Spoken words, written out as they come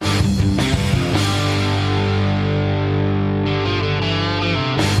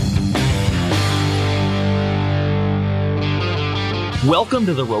Welcome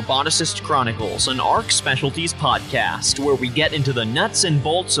to the Roboticist Chronicles, an ARC Specialties podcast, where we get into the nuts and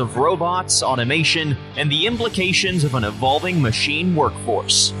bolts of robots, automation, and the implications of an evolving machine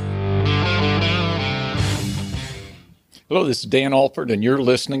workforce. Hello, this is Dan Alford, and you're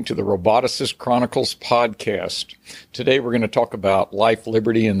listening to the Roboticist Chronicles podcast. Today we're going to talk about life,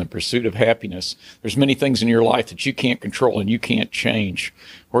 liberty, and the pursuit of happiness. There's many things in your life that you can't control and you can't change.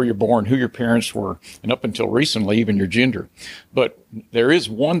 Where you're born, who your parents were, and up until recently, even your gender. But there is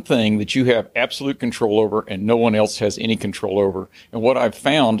one thing that you have absolute control over and no one else has any control over. And what I've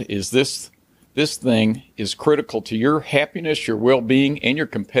found is this thing is critical to your happiness, your well-being, and your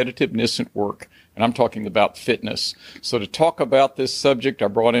competitiveness at work. And I'm talking about fitness. So to talk about this subject, I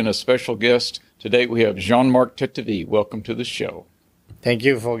brought in a special guest. Today we have Jean-Marc Tetevuide. Welcome to the show. Thank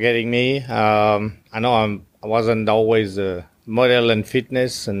you for getting me. I know I wasn't always a model in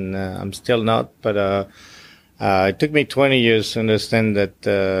fitness, and I'm still not, but it took me 20 years to understand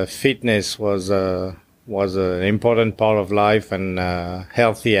that fitness was an important part of life, and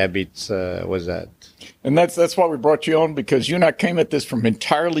healthy habits was that. And that's why we brought you on, because you and I came at this from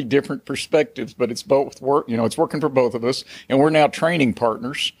entirely different perspectives, but it's both work. It's working for both of us, and we're now training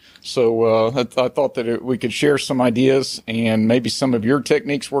partners. So I thought that we could share some ideas, and maybe some of your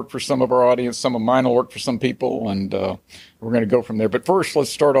techniques work for some of our audience, some of mine will work for some people, and we're going to go from there. But first,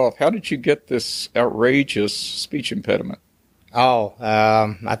 let's start off. How did you get this outrageous speech impediment?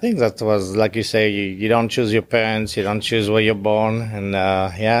 I think that was, like you say, you don't choose your parents, you don't choose where you're born, and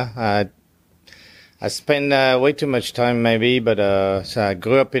I spent way too much time maybe, but so I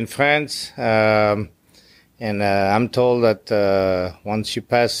grew up in France, and I'm told that once you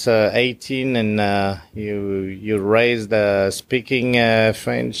pass 18 and you raised speaking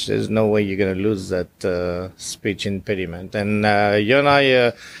French, there's no way you're going to lose that speech impediment. And you and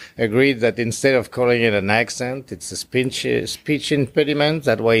I agreed that instead of calling it an accent, it's a speech impediment.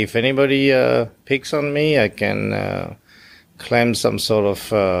 That way, if anybody picks on me, I can claim some sort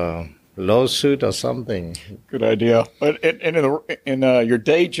of lawsuit or something. Good idea. But in your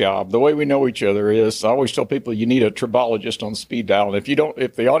day job, the way we know each other is, I always tell people you need a tribologist on speed dial. And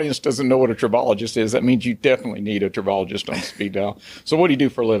if the audience doesn't know what a tribologist is, that means you definitely need a tribologist on speed dial. So what do you do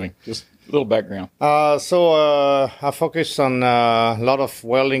for a living? Just a little background. I focus on a lot of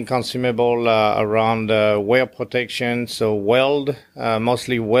welding consumable around wear protection. So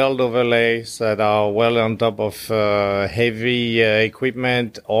mostly weld overlays that are well on top of heavy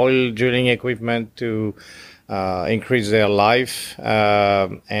equipment, oil drilling equipment to increase their life,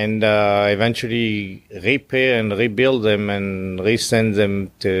 and eventually repair and rebuild them and resend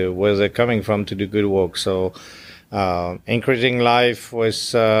them to where they're coming from to do good work. So increasing life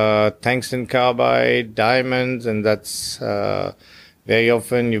with tungsten carbide, diamonds, and that's very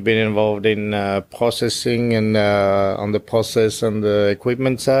often you've been involved in processing and on the process on the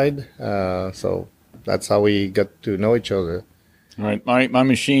equipment side. So that's how we got to know each other. All right. My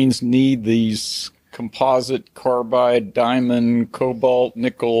machines need these composite carbide, diamond, cobalt,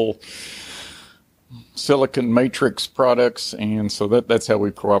 nickel, silicon matrix products, and so that's how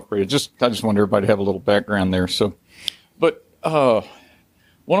we cooperate. I just want everybody to have a little background there. So, but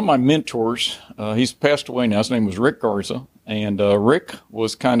one of my mentors, he's passed away now. His name was Rick Garza, and Rick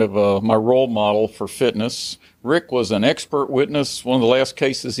was kind of my role model for fitness. Rick was an expert witness. One of the last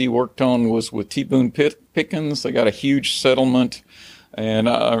cases he worked on was with T. Boone Pickens. They got a huge settlement. And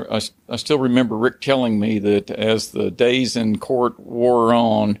I still remember Rick telling me that as the days in court wore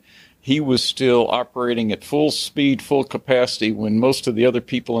on, he was still operating at full speed, full capacity, when most of the other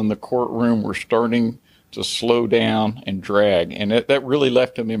people in the courtroom were starting to slow down and drag. And that really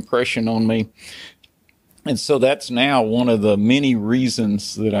left an impression on me. And so that's now one of the many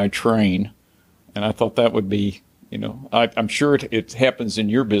reasons that I train. And I thought that would be, I'm sure it happens in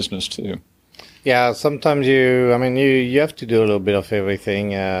your business too. Yeah, sometimes you have to do a little bit of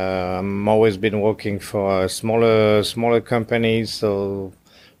everything. I'm always been working for smaller companies. So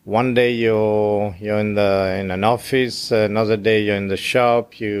one day you're in an office, another day you're in the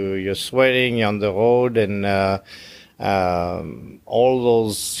shop. You're sweating, you're on the road, and all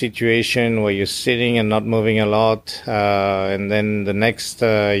those situations where you're sitting and not moving a lot, and then the next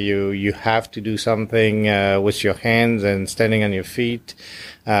you have to do something with your hands and standing on your feet.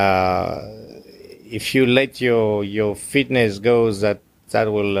 If you let your fitness go, that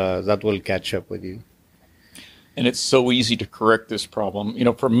will catch up with you. And it's so easy to correct this problem.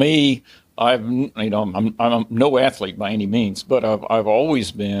 For me, I'm no athlete by any means, but I've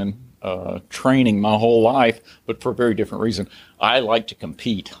always been training my whole life, but for a very different reason. I like to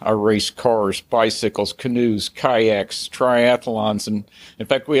compete. I race cars, bicycles, canoes, kayaks, triathlons, and in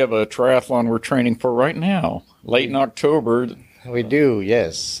fact, we have a triathlon we're training for right now, late in October. We do,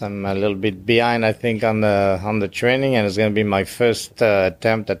 yes. I'm a little bit behind, I think, on the training, and it's going to be my first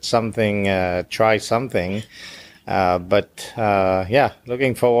attempt at something, try something. But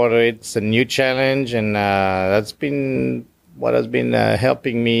looking forward to it. It's a new challenge, and that's been what has been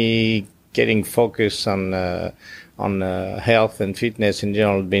helping me getting focused on health and fitness in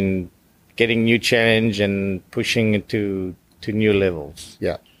general. Been getting new challenge and pushing it to new levels.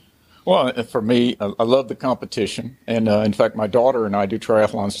 Yeah. Well, for me, I love the competition, and in fact, my daughter and I do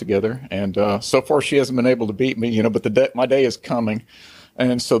triathlons together, and so far she hasn't been able to beat me, but my day is coming,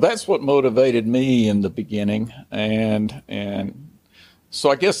 and so that's what motivated me in the beginning, and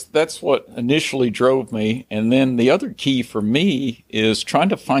so I guess that's what initially drove me, and then the other key for me is trying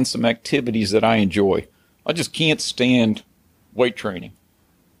to find some activities that I enjoy. I just can't stand weight training.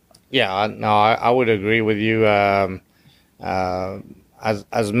 Yeah, no, I would agree with you.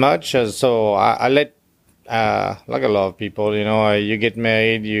 As much as so, I let like a lot of people, you get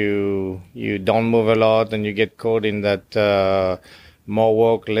married, you don't move a lot, and you get caught in that more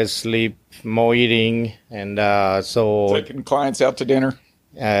work, less sleep, more eating, and so taking clients out to dinner.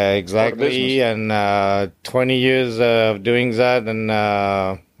 Exactly, and 20 years of doing that, and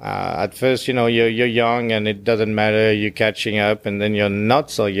at first, you're young, and it doesn't matter. You're catching up, and then you're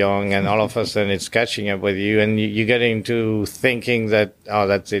not so young, and all of a sudden it's catching up with you, and you get into thinking that, oh,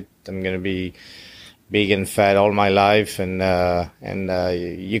 that's it. I'm going to be big and fat all my life, and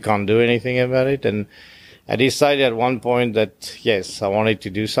you can't do anything about it. And I decided at one point that yes, I wanted to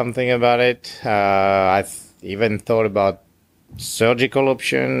do something about it. Even thought about surgical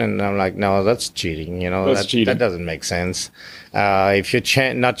option, and I'm like, no, that's cheating. That's cheating. That doesn't make sense. If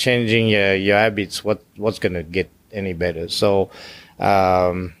you're not changing your habits, what's going to get any better? So,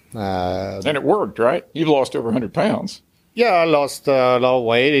 and it worked, right? You've lost over 100 pounds. Yeah, I lost a lot of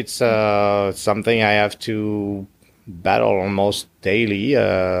weight. It's something I have to battle almost daily.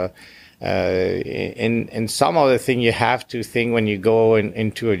 And some of the thing you have to think when you go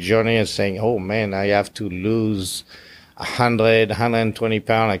into a journey and saying, oh man, I have to lose 120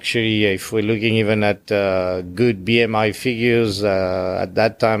 pounds. Actually, if we're looking even at good BMI figures, at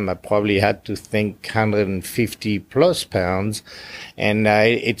that time I probably had to think 150 plus pounds, and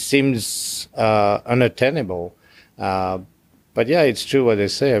it seems unattainable. But yeah, it's true what they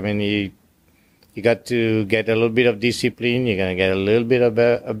say. I mean, you got to get a little bit of discipline. You're gonna get a little bit of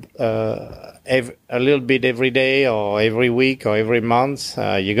a little bit every day or every week or every month.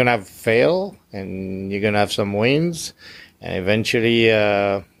 You're gonna have fail, and you're gonna have some wins, and eventually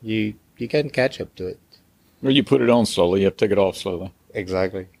you can catch up to it. Well, you put it on slowly. You have to take it off slowly.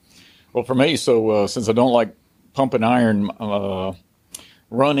 Exactly. Well, for me, so since I don't like pumping iron,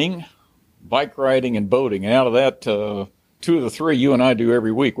 running, bike riding, and boating, and out of that, 2 of the 3 you and I do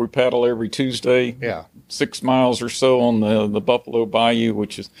every week. We paddle every Tuesday. Yeah. 6 miles or so on the Buffalo Bayou,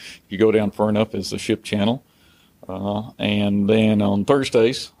 which is, if you go down far enough, is the Ship Channel. And then on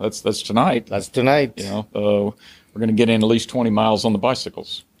Thursdays, that's tonight. That's tonight. We're going to get in at least 20 miles on the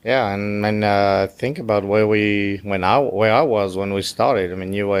bicycles. Yeah, and think about where I was when we started. I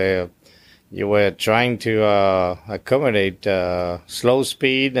mean, you were trying to accommodate slow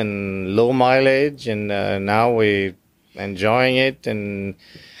speed and low mileage, and now we're enjoying it and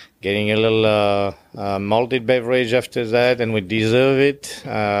getting a little malted beverage after that, and we deserve it.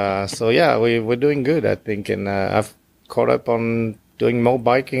 So yeah, we're doing good, I think, and I've caught up on doing more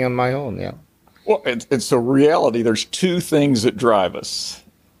biking on my own. Yeah. Well, it's a reality. There's 2 things that drive us.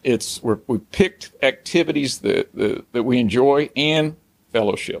 We picked activities that we enjoy and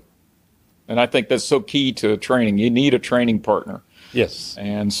fellowship, and I think that's so key to training. You need a training partner. Yes.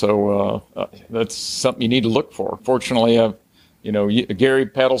 And so that's something you need to look for. Fortunately, Gary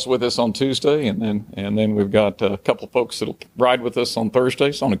paddles with us on Tuesday, and then we've got a couple of folks that'll ride with us on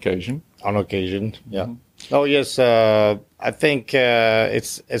Thursdays on occasion. On occasion, yeah. Mm-hmm. Oh yes, I think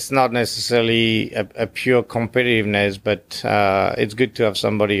it's not necessarily a pure competitiveness, but it's good to have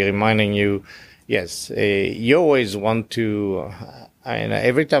somebody reminding you. Yes, you always want to. And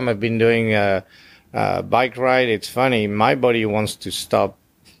every time I've been doing bike ride, it's funny. My body wants to stop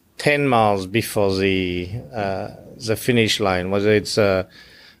 10 miles before the finish line, whether it's a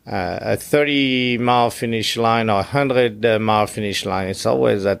 30-mile finish line or 100-mile finish line. It's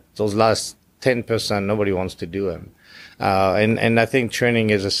always at those last 10%. Nobody wants to do them, and I think training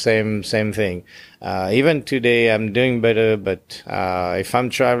is the same thing. Even today, I'm doing better, but if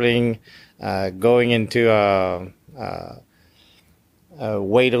I'm traveling, going into a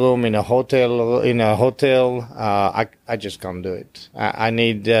weight room in a hotel, I just can't do it. I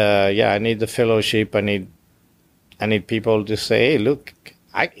need the fellowship. I need people to say, hey, look,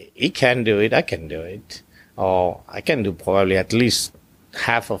 he can do it. I can do it. or I can do probably at least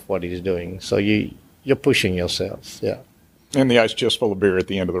half of what he's doing. So you're pushing yourself, yeah. And the ice chest full of beer at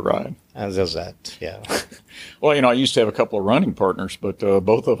the end of the ride. And there's that, yeah. Well, I used to have a couple of running partners, but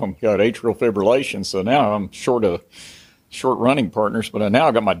both of them got atrial fibrillation, so now I'm short running partners. But now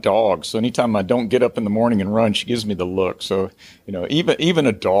I got my dog, so anytime I don't get up in the morning and run, she gives me the look. So even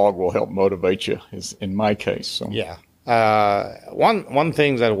a dog will help motivate you, is in my case. So. Yeah. One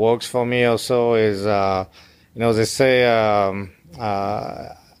thing that works for me also is they say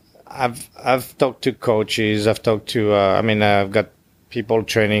I've talked to coaches. I've talked to I've got people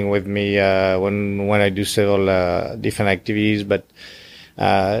training with me when I do several different activities. But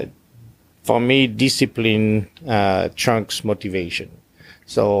for me, discipline trunks motivation.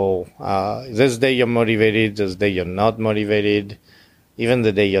 So this day you're motivated, this day you're not motivated. Even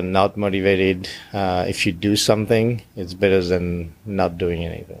the day you're not motivated, if you do something, it's better than not doing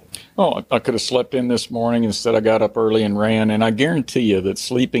anything. Oh, I could have slept in this morning. Instead, I got up early and ran. And I guarantee you that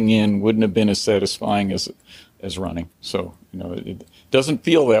sleeping in wouldn't have been as satisfying as running. So, it doesn't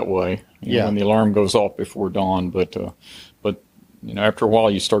feel that way when the alarm goes off before dawn. But after a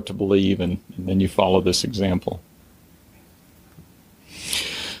while, you start to believe, and then you follow this example.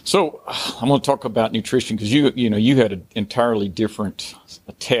 So I'm going to talk about nutrition because you had an entirely different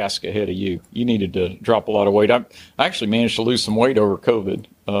task ahead of you. You needed to drop a lot of weight. I actually managed to lose some weight over COVID,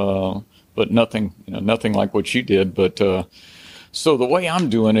 but nothing like what you did. But so the way I'm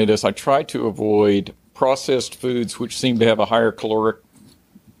doing it is I try to avoid processed foods, which seem to have a higher caloric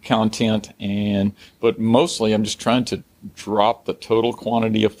content, but mostly I'm just trying to drop the total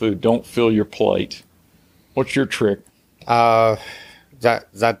quantity of food. Don't fill your plate. What's your trick? That's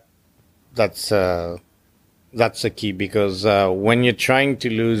the key, because when you're trying to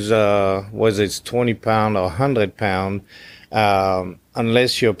lose whether it's 20 pounds or 100 pounds,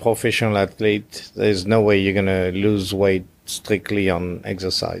 unless you're a professional athlete, there's no way you're gonna lose weight strictly on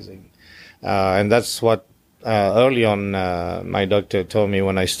exercising, and that's what early on my doctor told me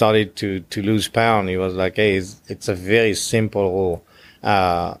when I started to lose pound. He was like, hey, it's a very simple rule.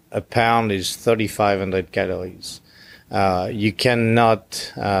 A pound is 3,500 calories. You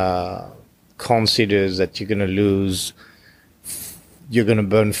cannot consider that you're going to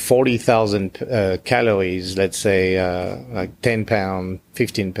burn 40,000 calories, let's say like 10 pound,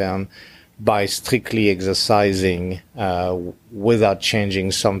 15 pound, by strictly exercising without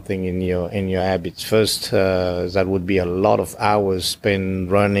changing something in your habits. First, that would be a lot of hours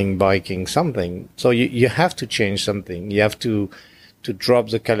spent running, biking, something. So you have to change something. You have to drop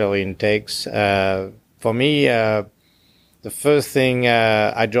the calorie intakes. For me, the first thing,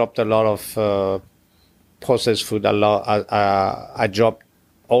 I dropped a lot of processed food. I dropped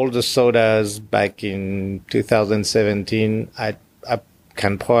all the sodas back in 2017. I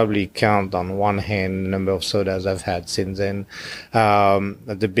can probably count on one hand the number of sodas I've had since then.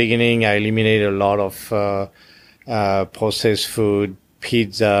 At the beginning, I eliminated a lot of processed food,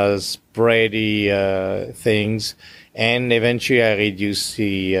 pizzas, bready things. And eventually I reduced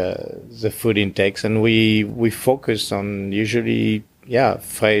the food intakes, and we focus on usually,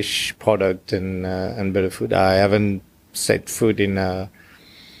 fresh product and better food. I haven't set food in a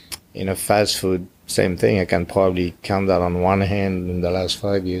fast food. Same thing. I can probably count that on one hand in the last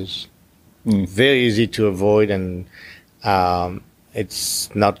 5 years. Very easy to avoid, and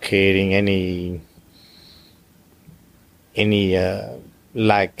it's not creating any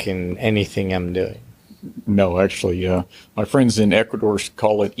lack in anything I'm doing. No, actually, my friends in Ecuador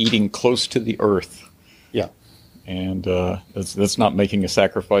call it eating close to the earth. Yeah. And that's not making a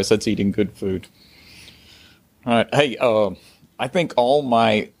sacrifice. That's eating good food. All right. Hey, I think all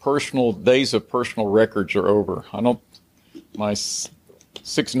my days of personal records are over. My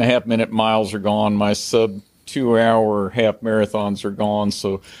 6.5 minute miles are gone. My sub 2 hour half marathons are gone.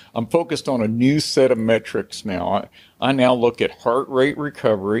 So I'm focused on a new set of metrics now. I now look at heart rate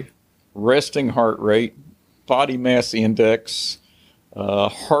recovery, resting heart rate, body mass index,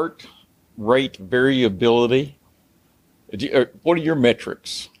 heart rate variability. What are your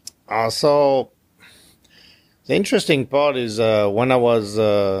metrics? So the interesting part is when I was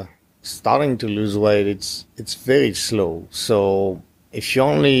starting to lose weight, it's very slow. So if you're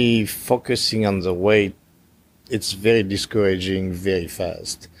only focusing on the weight, it's very discouraging very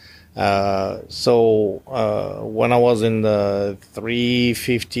fast. So when I was in the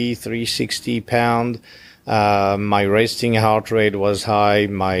 350, 360 pound, my resting heart rate was high,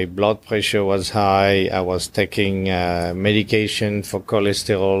 my blood pressure was high, I was taking medication for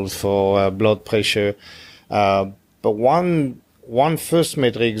cholesterol, for blood pressure. But one first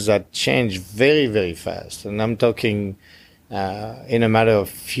metric that changed very, very fast, and I'm talking in a matter of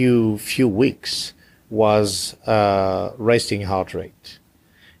few weeks, was resting heart rate.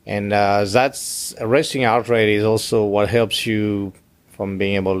 And that's resting heart rate is also what helps you from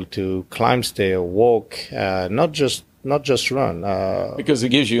being able to climb stair, walk, not just run. Because it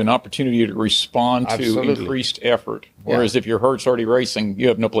gives you an opportunity to respond to increased effort. Whereas if your heart's already racing, you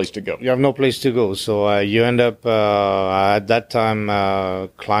have no place to go. You have no place to go. So you end up at that time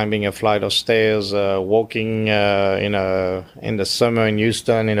climbing a flight of stairs, walking in the summer in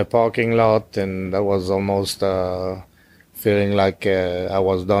Houston in a parking lot, and that was almost feeling like I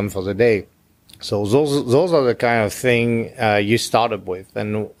was done for the day. So those are the kind of thing you started with,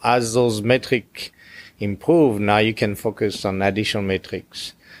 and as those metrics improve, now you can focus on additional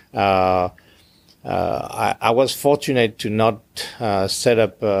metrics. I was fortunate to not set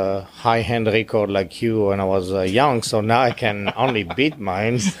up a high-hand record like you when I was young, so now I can only beat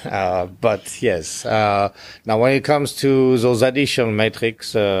mine. But yes, now when it comes to those additional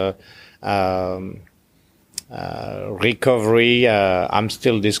metrics, recovery, I'm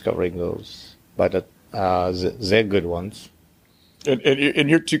still discovering those, but they're good ones. And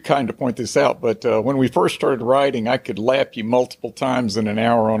you're too kind to point this out, but when we first started riding, I could lap you multiple times in an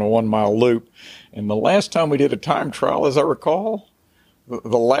hour on a 1 mile loop. And the last time we did a time trial, as I recall, the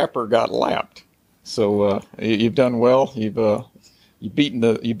lapper got lapped. So you've done well. You've beaten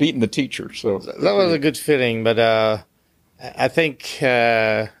the teacher. So that was a good feeling. But I think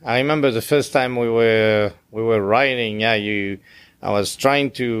I remember the first time we were riding. I was trying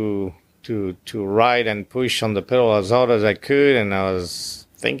to ride and push on the pedal as hard as I could, and I was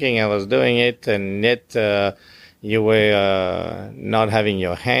thinking I was doing it, and yet you were not having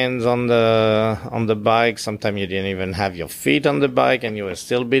your hands on the bike. Sometimes you didn't even have your feet on the bike, and you were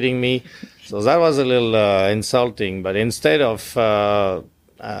still beating me. So that was a little insulting. But instead of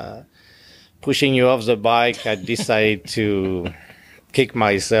pushing you off the bike, I decided to kick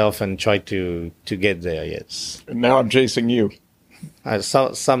myself and try to get there. Yes. And now I'm chasing you.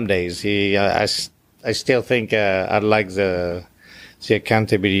 Some days, I still think I'd like the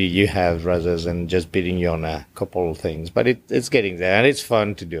accountability you have rather than just beating you on a couple of things. But it's getting there, and it's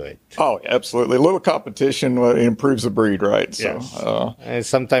fun to do it. Oh, absolutely! A little competition improves the breed, right? So, yes.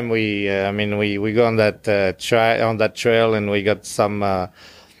 Sometimes we go on that trail, and we got some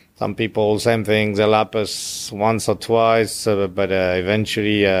people, same thing. They lap us once or twice, but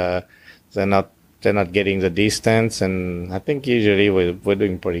eventually they're not getting the distance, and I think usually we're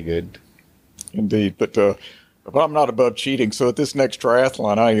doing pretty good. Indeed, but I'm not above cheating. So at this next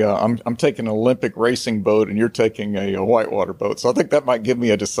triathlon, I'm taking an Olympic racing boat, and you're taking a whitewater boat. So I think that might give me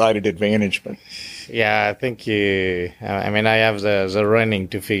a decided advantage. But yeah, I think I have the running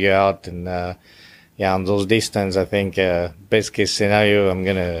to figure out, and on those distance, I think best case scenario, I'm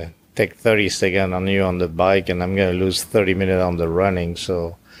gonna take 30 seconds on you on the bike, and I'm gonna lose 30 minutes on the running.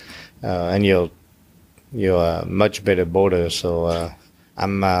 So and you're a much better boater, so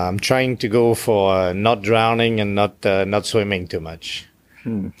I'm trying to go for not drowning and not swimming too much.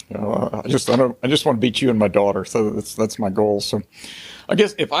 I just want to beat you and my daughter, so that's my goal. So I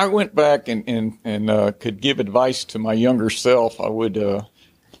guess if I went back and could give advice to my younger self, I would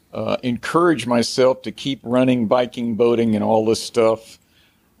encourage myself to keep running, biking, boating, and all this stuff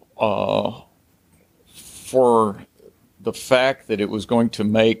for the fact that it was going to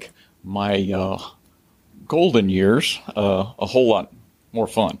make my golden years a whole lot more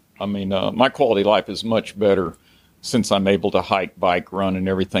fun. I mean, my quality of life is much better since I'm able to hike, bike, run, and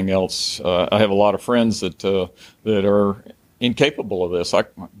everything else. I have a lot of friends that are incapable of this,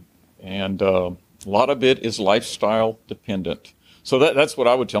 and a lot of it is lifestyle dependent. So that's what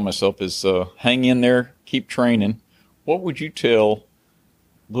I would tell myself is hang in there, keep training. What would you tell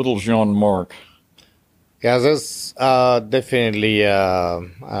little Jean-Marc? Yeah, there's definitely. I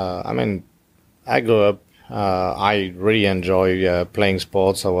grew up. I really enjoy playing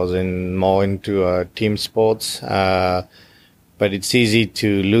sports. I was more into team sports, but it's easy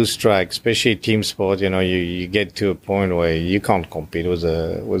to lose track, especially team sport. You get to a point where you can't compete with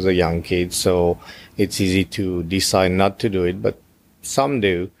a young kid, so it's easy to decide not to do it. But some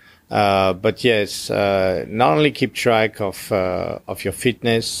do. But yes, not only keep track of your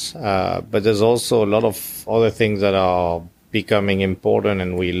fitness, but there's also a lot of other things that are becoming important,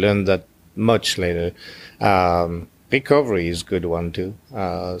 and we learn that much later. Recovery is a good one too.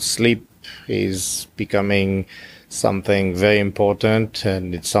 Sleep is becoming something very important,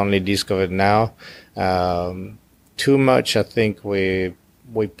 and it's only discovered now. Too much, I think we're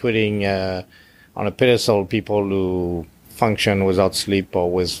putting on a pedestal people who function without sleep or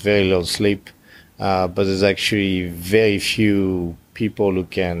with very little sleep, but there's actually very few people who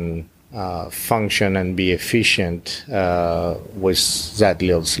can function and be efficient with that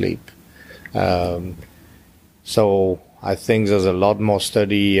little sleep. So I think there's a lot more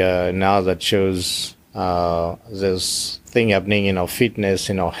study now that shows there's thing happening in our fitness,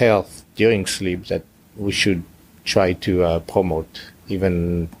 in our health during sleep that we should try to promote,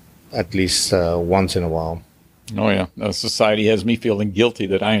 even at least once in a while. Oh yeah, society has me feeling guilty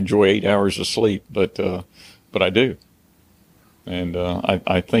that I enjoy 8 hours of sleep, but I do, and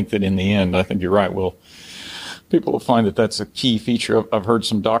I think that in the end, I think you're right. Well, people will find that that's a key feature. I've heard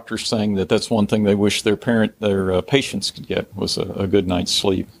some doctors saying that that's one thing they wish their patients could get was a good night's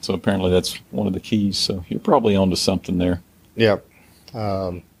sleep. So apparently that's one of the keys. So you're probably onto something there. Yeah.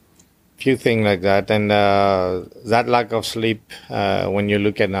 Few things like that, and that lack of sleep, when you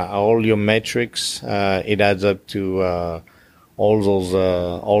look at all your metrics, it adds up to all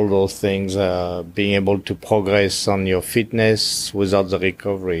those things. Being able to progress on your fitness without the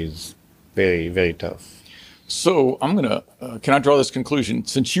recovery is very, very tough. So I'm gonna. Can I draw this conclusion?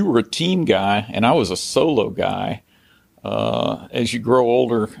 Since you were a team guy and I was a solo guy, as you grow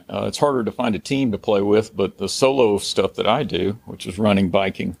older, it's harder to find a team to play with. But the solo stuff that I do, which is running,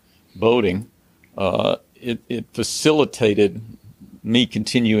 biking, boating, it facilitated me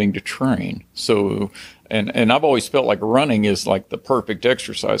continuing to train. So, and I've always felt like running is like the perfect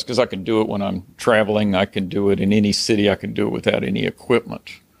exercise because I can do it when I'm traveling. I can do it in any city. I can do it without any equipment.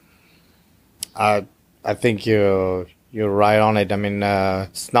 I think you're right on it. I mean,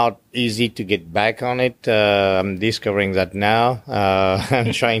 it's not easy to get back on it. I'm discovering that now.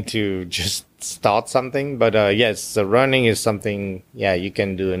 I'm trying to just start something, but yes, the running is something. Yeah, you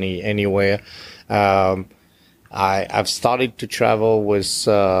can do anywhere. I've started to travel with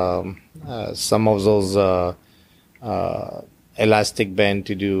some of those elastic band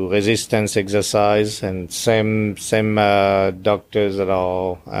to do resistance exercise, and same doctors that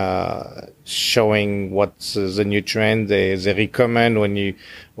are showing what's the new trend. They recommend when you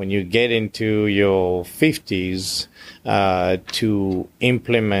get into your 50s to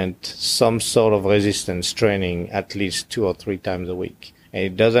implement some sort of resistance training at least 2 or 3 times a week. And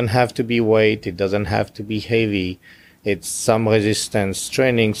it doesn't have to be weight. It doesn't have to be heavy. It's some resistance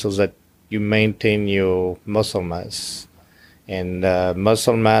training so that you maintain your muscle mass. And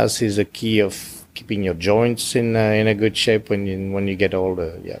muscle mass is a key of keeping your joints in a good shape when you get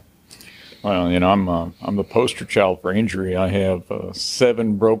older. Yeah. Well, I'm the poster child for injury. I have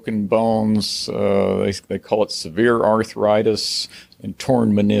 7 broken bones. They call it severe arthritis and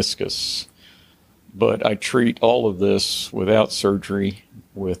torn meniscus. But I treat all of this without surgery,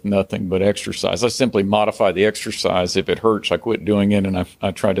 with nothing but exercise. I simply modify the exercise. If it hurts, I quit doing it, and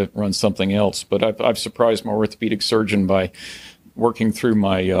I try to run something else. But I've surprised my orthopedic surgeon by working through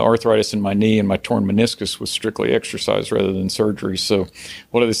my arthritis in my knee and my torn meniscus with strictly exercise rather than surgery. So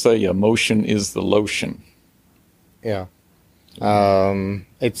what do they say? Motion is the lotion. Yeah.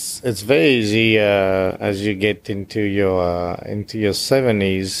 It's very easy as you get into your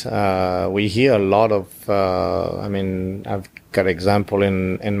 70s. We hear a lot of. I've got example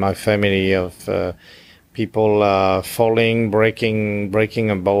in my family of people falling, breaking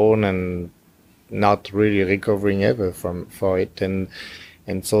a bone, and not really recovering ever for it, and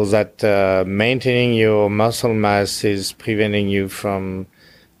so that maintaining your muscle mass is preventing you from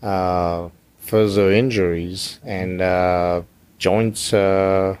further injuries, and joints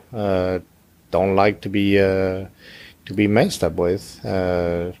don't like to be messed up with.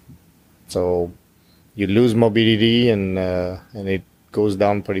 So you lose mobility, and it goes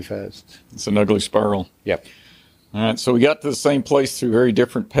down pretty fast. It's an ugly spiral. Yep. All right, so we got to the same place through very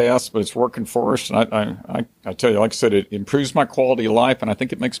different paths, but it's working for us. And I tell you, like I said, it improves my quality of life, and I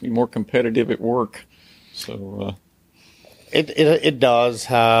think it makes me more competitive at work. So it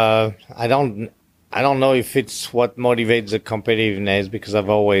does. I don't know if it's what motivates the competitiveness, because I've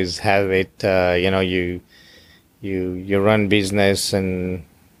always had it. You run business, and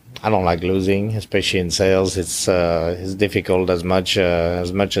I don't like losing, especially in sales. It's difficult as much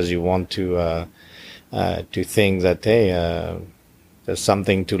as you want to think that, hey, there's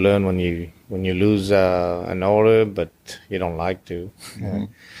something to learn when you lose an order, but you don't like to. Mm-hmm.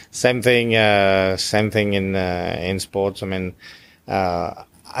 Same thing in sports. I mean,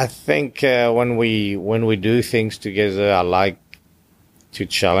 I think when we do things together, I like to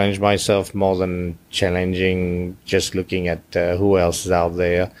challenge myself more than challenging just looking at who else is out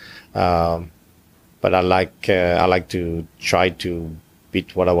there. But I like to try to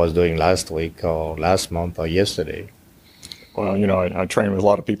beat what I was doing last week or last month or yesterday. Well, I train with a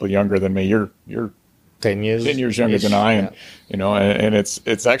lot of people younger than me. You're 10 years younger than I am, and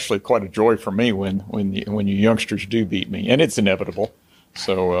it's actually quite a joy for me when you youngsters do beat me, and it's inevitable.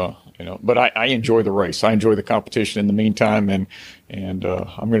 So But I enjoy the race. I enjoy the competition in the meantime, and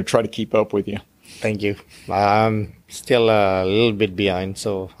I'm going to try to keep up with you. Thank you. I'm still a little bit behind,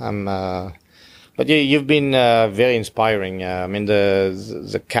 so but you've been very inspiring. I mean,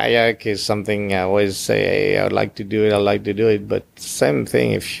 the kayak is something I always say, hey, I'd like to do it. But same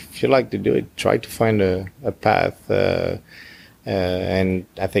thing, if you like to do it, try to find a path. And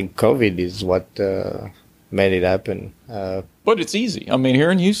I think COVID is what made it happen. But it's easy. I mean,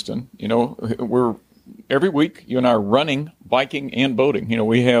 here in Houston, we're every week you and I are running, biking, and boating.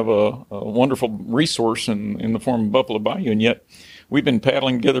 We have a wonderful resource in the form of Buffalo Bayou, and yet we've been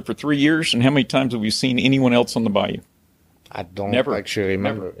paddling together for 3 years. And how many times have we seen anyone else on the bayou? I don't Never. actually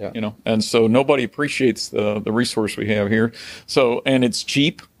remember. Never, yeah. And so nobody appreciates the resource we have here. So, and it's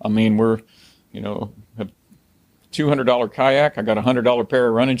cheap. I mean, we're, have $200 kayak. I got a $100 pair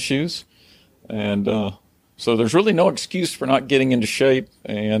of running shoes, and so there's really no excuse for not getting into shape.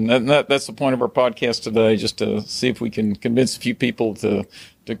 And that's the point of our podcast today, just to see if we can convince a few people to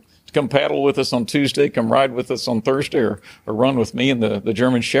come paddle with us on Tuesday, come ride with us on Thursday, or run with me and the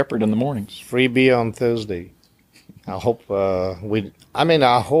German Shepherd in the mornings. Free beer on Thursday. I hope I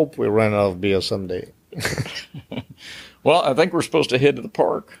hope we run out of beer someday. Well, I think we're supposed to head to the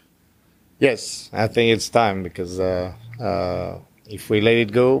park. Yes, I think it's time, because if we let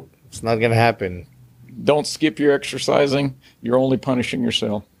it go, it's not going to happen. Don't skip your exercising. You're only punishing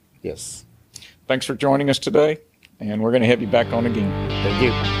yourself. Yes. Thanks for joining us today, and we're going to have you back on again. Thank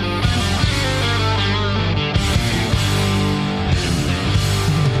you.